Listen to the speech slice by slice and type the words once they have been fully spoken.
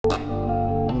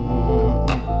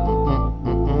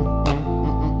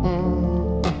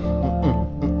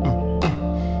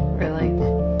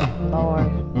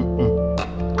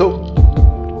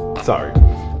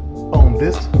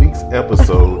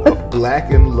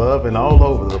lacking love and all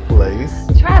over the place.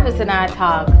 Travis and I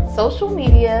talk social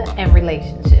media and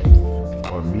relationships.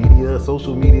 Or media,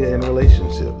 social media, and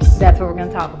relationships. That's what we're going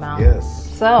to talk about. Yes.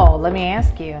 So, let me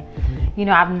ask you. You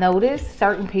know, I've noticed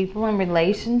certain people in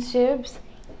relationships,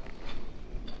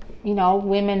 you know,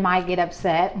 women might get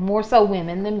upset. More so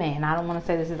women than men. I don't want to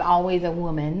say this is always a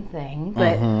woman thing.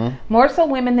 But more so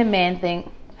women than men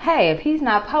think, hey, if he's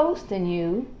not posting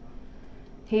you,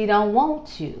 he don't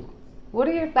want you. What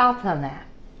are your thoughts on that?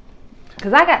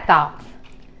 Because I got thoughts.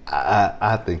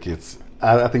 I think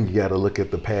you got to look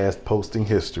at the past posting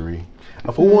history.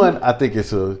 For one, I think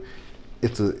it's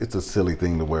a silly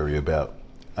thing to worry about.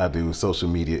 I do. Social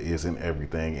media isn't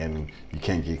everything, and you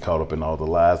can't get caught up in all the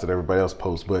lies that everybody else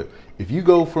posts. But if you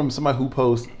go from somebody who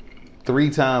posts 3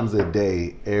 times a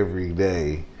day, every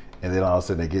day, and then all of a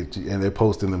sudden they get you, and they're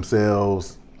posting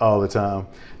themselves all the time,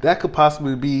 that could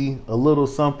possibly be a little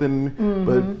something.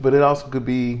 But it also could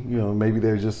be, you know, maybe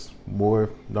they're just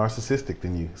more narcissistic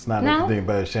than you. It's not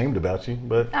anybody ashamed about you,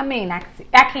 but I mean, I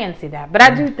can see that. But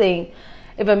I do think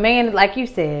if a man, like you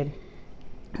said,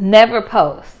 never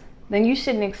posts, then you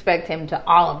shouldn't expect him to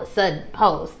all of a sudden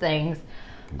post things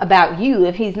about you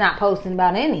if he's not posting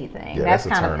about anything. Yeah, that's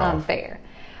kind of unfair.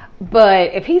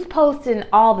 But if he's posting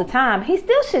all the time, he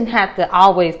still shouldn't have to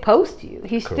always post you.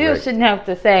 He still shouldn't have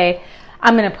to say,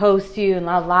 I'm going to post you and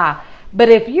blah, blah. But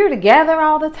if you're together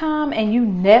all the time and you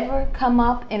never come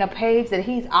up in a page that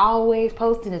he's always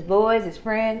posting his boys, his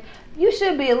friends, you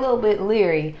should be a little bit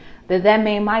leery that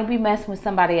man might be messing with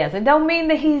somebody else. It don't mean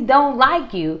that he don't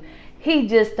like you. He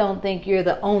just don't think you're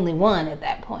the only one at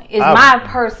that point. It's my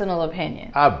personal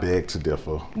opinion. I beg to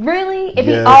differ. Really? If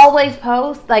he always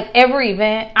posts, like every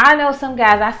event, I know some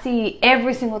guys, I see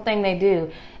every single thing they do.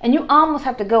 And you almost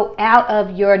have to go out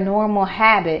of your normal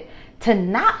habit to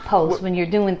not post when you're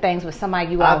doing things with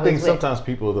somebody you always with. I think sometimes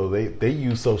people, though, they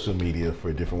use social media for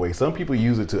a different way. Some people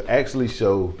use it to actually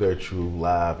show their true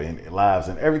lives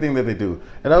and everything that they do.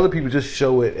 And other people just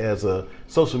show it as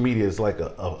social media is like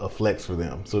a flex for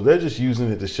them. So they're just using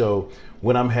it to show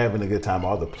when I'm having a good time,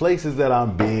 all the places that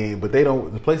I'm being, but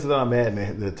the places that I'm at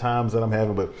and the times that I'm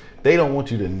having, but they don't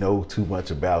want you to know too much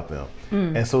about them.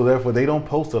 And so therefore they don't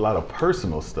post a lot of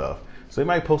personal stuff. So they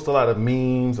might post a lot of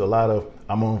memes, a lot of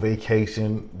I'm on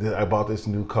vacation, I bought this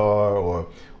new car, or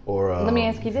let me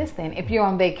ask you this then. If you're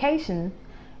on vacation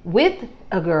with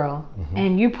a girl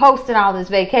and you posted all this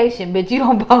vacation, but you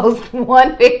don't post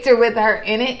one picture with her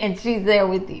in it and she's there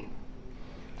with you.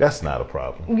 That's not a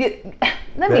problem.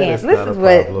 Let me ask. This is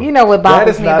what you know. What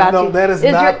bothers me about you that is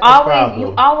not a problem.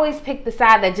 You always pick the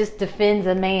side that just defends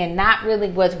a man, not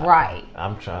really what's right.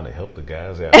 I'm trying to help the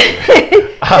guys out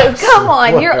here. Come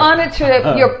on, you're on a trip.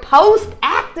 You're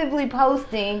actively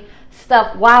posting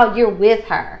stuff while you're with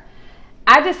her.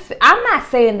 I'm not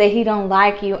saying that he don't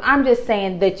like you. I'm just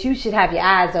saying that you should have your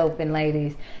eyes open,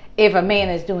 ladies, if a man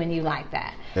is doing you like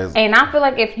that. And I feel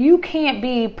like if you can't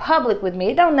be public with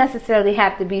me, it don't necessarily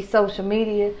have to be social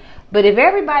media, but if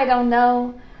everybody don't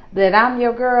know that I'm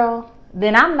your girl,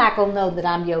 then I'm not going to know that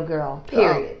I'm your girl,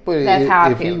 period. That's how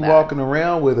I feel about it. If you walking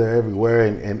around with her everywhere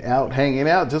and out hanging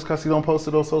out, just because you don't post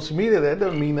it on social media, that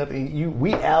doesn't mean nothing.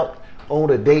 We out on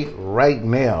a date right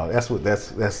now. That's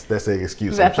an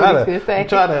excuse. That's what you're saying.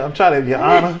 I'm trying to, Your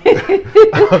Honor.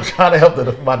 I'm trying to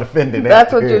help my defendant.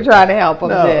 That's what you're trying to help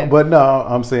him.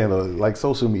 I'm saying though, like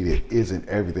social media isn't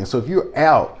everything. So if you're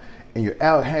out and you're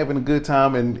out having a good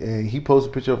time, and he posts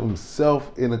a picture of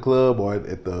himself in the club or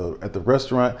at the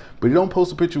restaurant, but he don't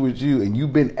post a picture with you, and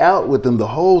you've been out with him the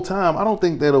whole time, I don't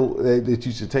think that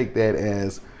you should take that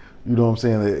as, you know what I'm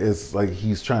saying, it's like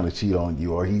he's trying to cheat on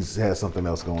you or he's has something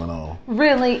else going on.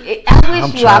 Really? I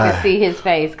wish y'all could see his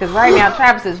face, because right now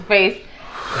Travis's face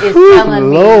is telling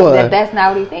me that that's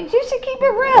not what he thinks. You should keep it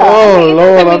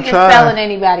real. I'm trying. Selling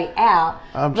anybody out.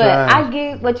 I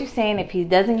get what you're saying. If he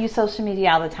doesn't use social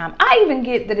media all the time, I even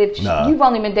get that if you've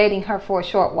only been dating her for a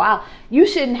short while, you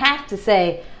shouldn't have to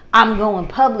say, I'm going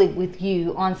public with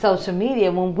you on social media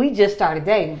when we just started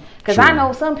dating. Because I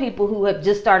know some people who have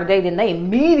just started dating, they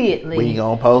immediately... When you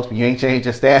going to post, you ain't changed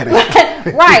your status.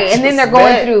 Right, and then they're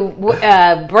going through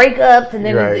breakups, and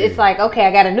then it's like, okay,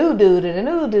 I got a new dude and a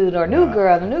new dude, or a new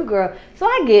girl and a new girl. So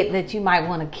I get that you might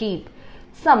want to keep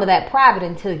some of that private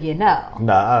until you know.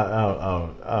 I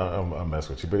mess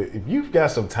with you. But if you've got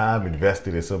some time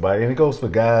invested in somebody, and it goes for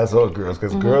guys or girls,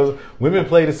 because women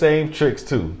play the same tricks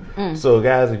too. So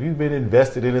guys, if you've been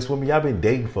invested in this woman, y'all been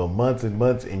dating for months and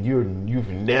months, and you've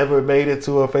never made it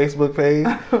to her Facebook page,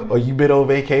 or you've been on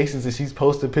vacations and she's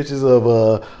posting pictures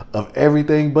of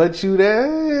everything but you,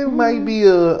 that might be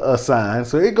a sign.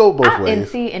 So it go both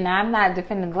ways. And I'm not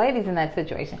defending the ladies in that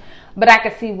situation, but I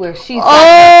can see where she's.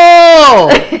 Oh,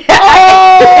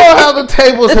 how the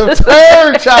tables have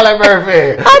turned, Charlie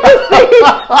Murphy. I just think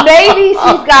maybe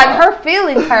she's gotten her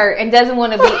feelings hurt and doesn't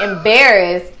want to be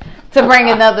embarrassed to bring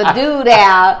another dude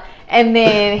out. And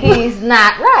then he's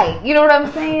not right. You know what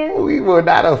I'm saying? We were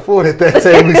not afforded that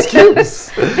same excuse.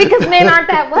 Because men aren't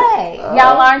that way.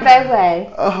 Y'all aren't that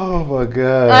way. Oh, my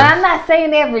God. And I'm not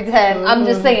saying every time. I'm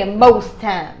just saying most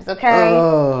times, okay?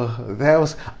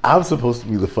 Oh, I'm supposed to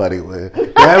be the funny one.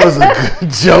 That was a good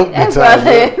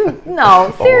joke.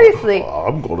 No, seriously.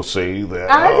 I'm going to say that.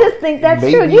 I just think that's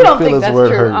true. You don't think that's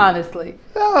true, honestly.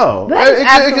 No.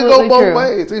 It can go both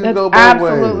ways. It can go both ways.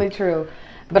 Absolutely true.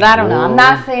 But I don't know. I'm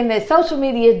not saying that social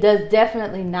media does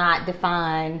definitely not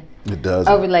define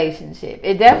a relationship.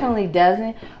 It definitely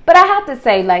doesn't. But I have to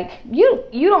say, like, you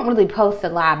don't really post a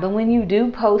lot. But when you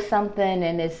do post something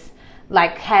and it's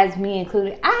like has me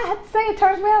included, I have to say it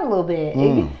turns me on a little bit.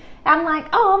 I'm like,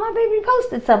 oh, my baby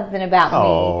posted something about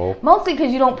me. Mostly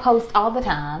because you don't post all the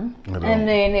time. And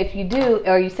then if you do,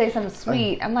 or you say something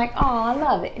sweet, I'm like, oh, I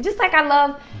love it. Just like I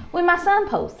love when my son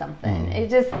posts something. It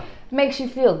just makes you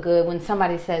feel good when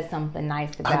somebody says something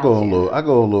nice about you. I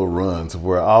go on little runs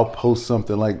where I'll post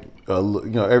something like,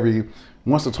 every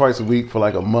once or twice a week for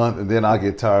like a month, and then I'll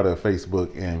get tired of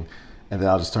Facebook and then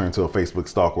I'll just turn into a Facebook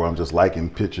stalker where I'm just liking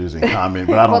pictures and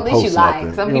commenting, but I don't well, at post least you nothing.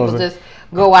 Like. Some people just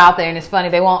go out there and it's funny.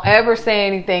 They won't ever say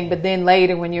anything, but then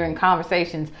later when you're in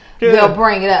conversations, they'll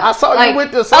bring it up. I saw you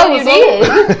with this. Oh, you did?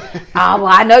 Well,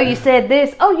 I know you said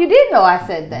this. Oh, you did know I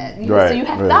said that. So you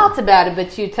have thoughts about it,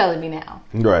 but you're telling me now.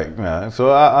 Right. Yeah.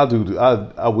 So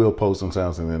I will post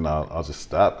sometimes, and then I'll just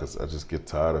stop because I just get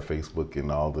tired of Facebook and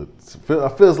all the. I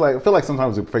feel like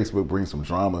sometimes Facebook brings some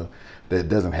drama that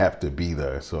doesn't have to be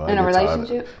there. So in a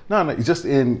relationship? No, just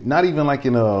not even like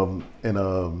in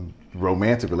a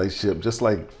romantic relationship, just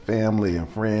like family and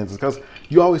friends, because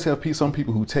you always have some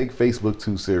people who take Facebook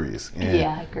too serious. And,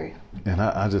 yeah, I agree. And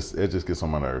it just gets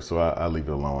on my nerves, so I leave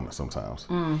it alone sometimes.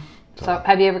 So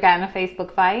have you ever gotten a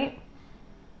Facebook fight?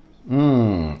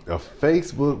 A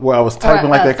Facebook where I was typing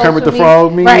like that Kermit the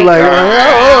Frog meme, right. like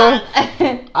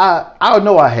I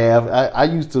know I have. I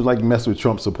used to like mess with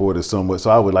Trump supporters somewhat, so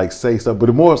I would like say stuff,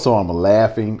 but more so I'm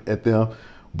laughing at them.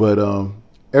 But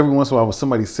every once in a while when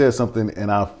somebody says something and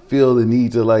I feel the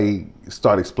need to like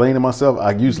start explaining myself,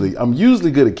 I'm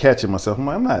usually good at catching myself.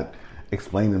 I'm not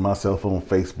explaining myself on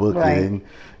Facebook. Right. And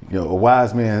a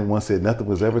wise man once said nothing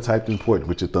was ever typed important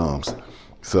with your thumbs.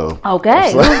 So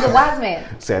okay, who's the wise man?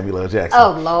 Samuel L. Jackson.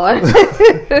 Oh Lord.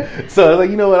 So like,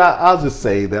 you know what? I'll just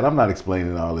say that I'm not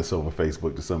explaining all this over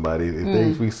Facebook to somebody.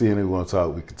 If we see anyone want to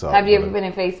talk, we can talk. Have you ever been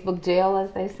in Facebook jail,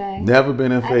 as they say? Never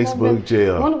been in Facebook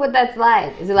jail. I wonder what that's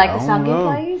like. Is it like the sunken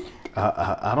place?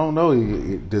 I don't know.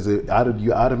 Does it?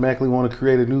 You automatically want to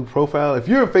create a new profile? If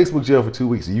you're in Facebook jail for 2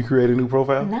 weeks, do you create a new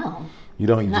profile? No. You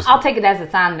don't. I'll take it as a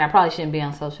sign that I probably shouldn't be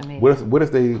on social media. What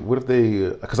if they?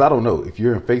 Because I don't know. If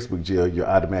you're in Facebook jail, you're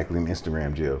automatically in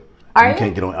Instagram jail. You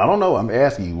can't get on. I don't know. I'm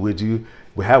asking you. Would you?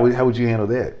 How would you handle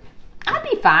that? I'd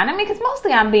be fine. I mean, because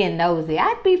mostly I'm being nosy.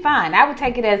 I'd be fine. I would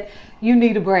take it as you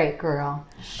need a break, girl.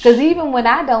 Because even when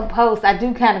I don't post, I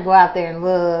do kind of go out there and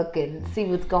look and see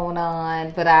what's going on.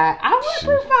 But I would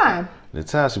be fine.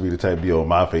 Natasha be the type to be on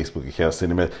my Facebook account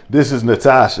sending me, this is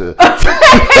Natasha.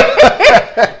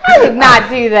 I would not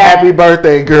do that. Happy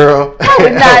birthday, girl. I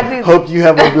would not do that. Hope you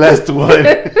have a blessed one.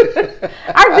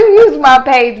 I do use my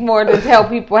page more to tell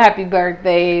people happy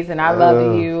birthdays and I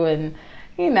love you. And,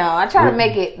 I try to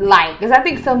make it light. Because I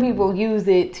think some people use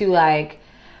it to, like,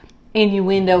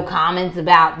 innuendo comments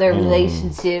about their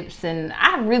relationships. And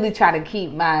I really try to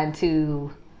keep mine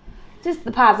to just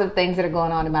the positive things that are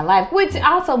going on in my life, which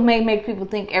also may make people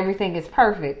think everything is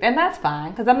perfect. And that's fine,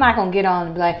 because I'm not going to get on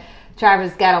and be like,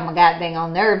 Travis got on my goddamn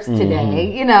on nerves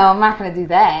today. I'm not going to do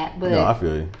that. But no, I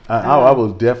feel you. I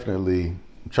will definitely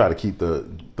try to keep the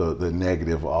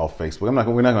negative off Facebook. We're not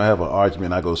going to have an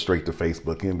argument. I go straight to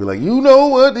Facebook and be like, you know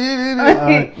what?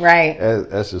 Right.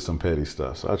 That's just some petty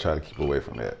stuff. So I try to keep away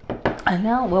from that. I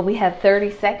know. Well, we have 30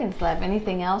 seconds left.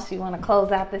 Anything else you want to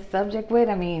close out this subject with?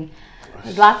 I mean,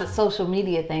 there's lots of social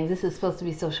media things. This is supposed to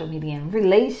be social media and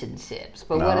relationships.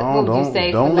 But what would you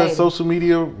say? Don't let social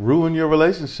media ruin your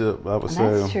relationship. I would say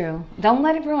that's true. Don't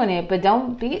let it ruin it, but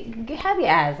don't have your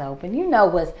eyes open.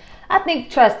 I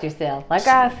think trust yourself. Like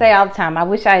I say all the time, I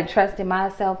wish I had trusted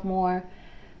myself more.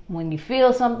 When you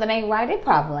feel something ain't right, it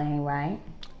probably ain't right.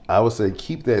 I would say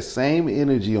keep that same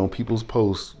energy on people's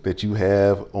posts that you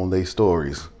have on their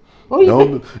stories.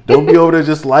 Don't be over there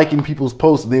just liking people's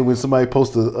posts, and then when somebody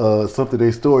posts something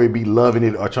their story, be loving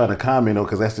it or trying to comment on,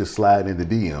 because that's just sliding in the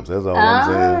DMs. That's all I'm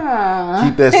saying.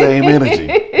 Keep that same energy.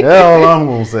 That's all I'm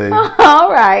gonna say.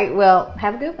 All right. Well,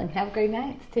 have a good one. Have a great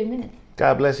night. It's 10 minutes.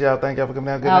 God bless y'all. Thank y'all for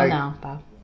coming out. Good night. No. Bye.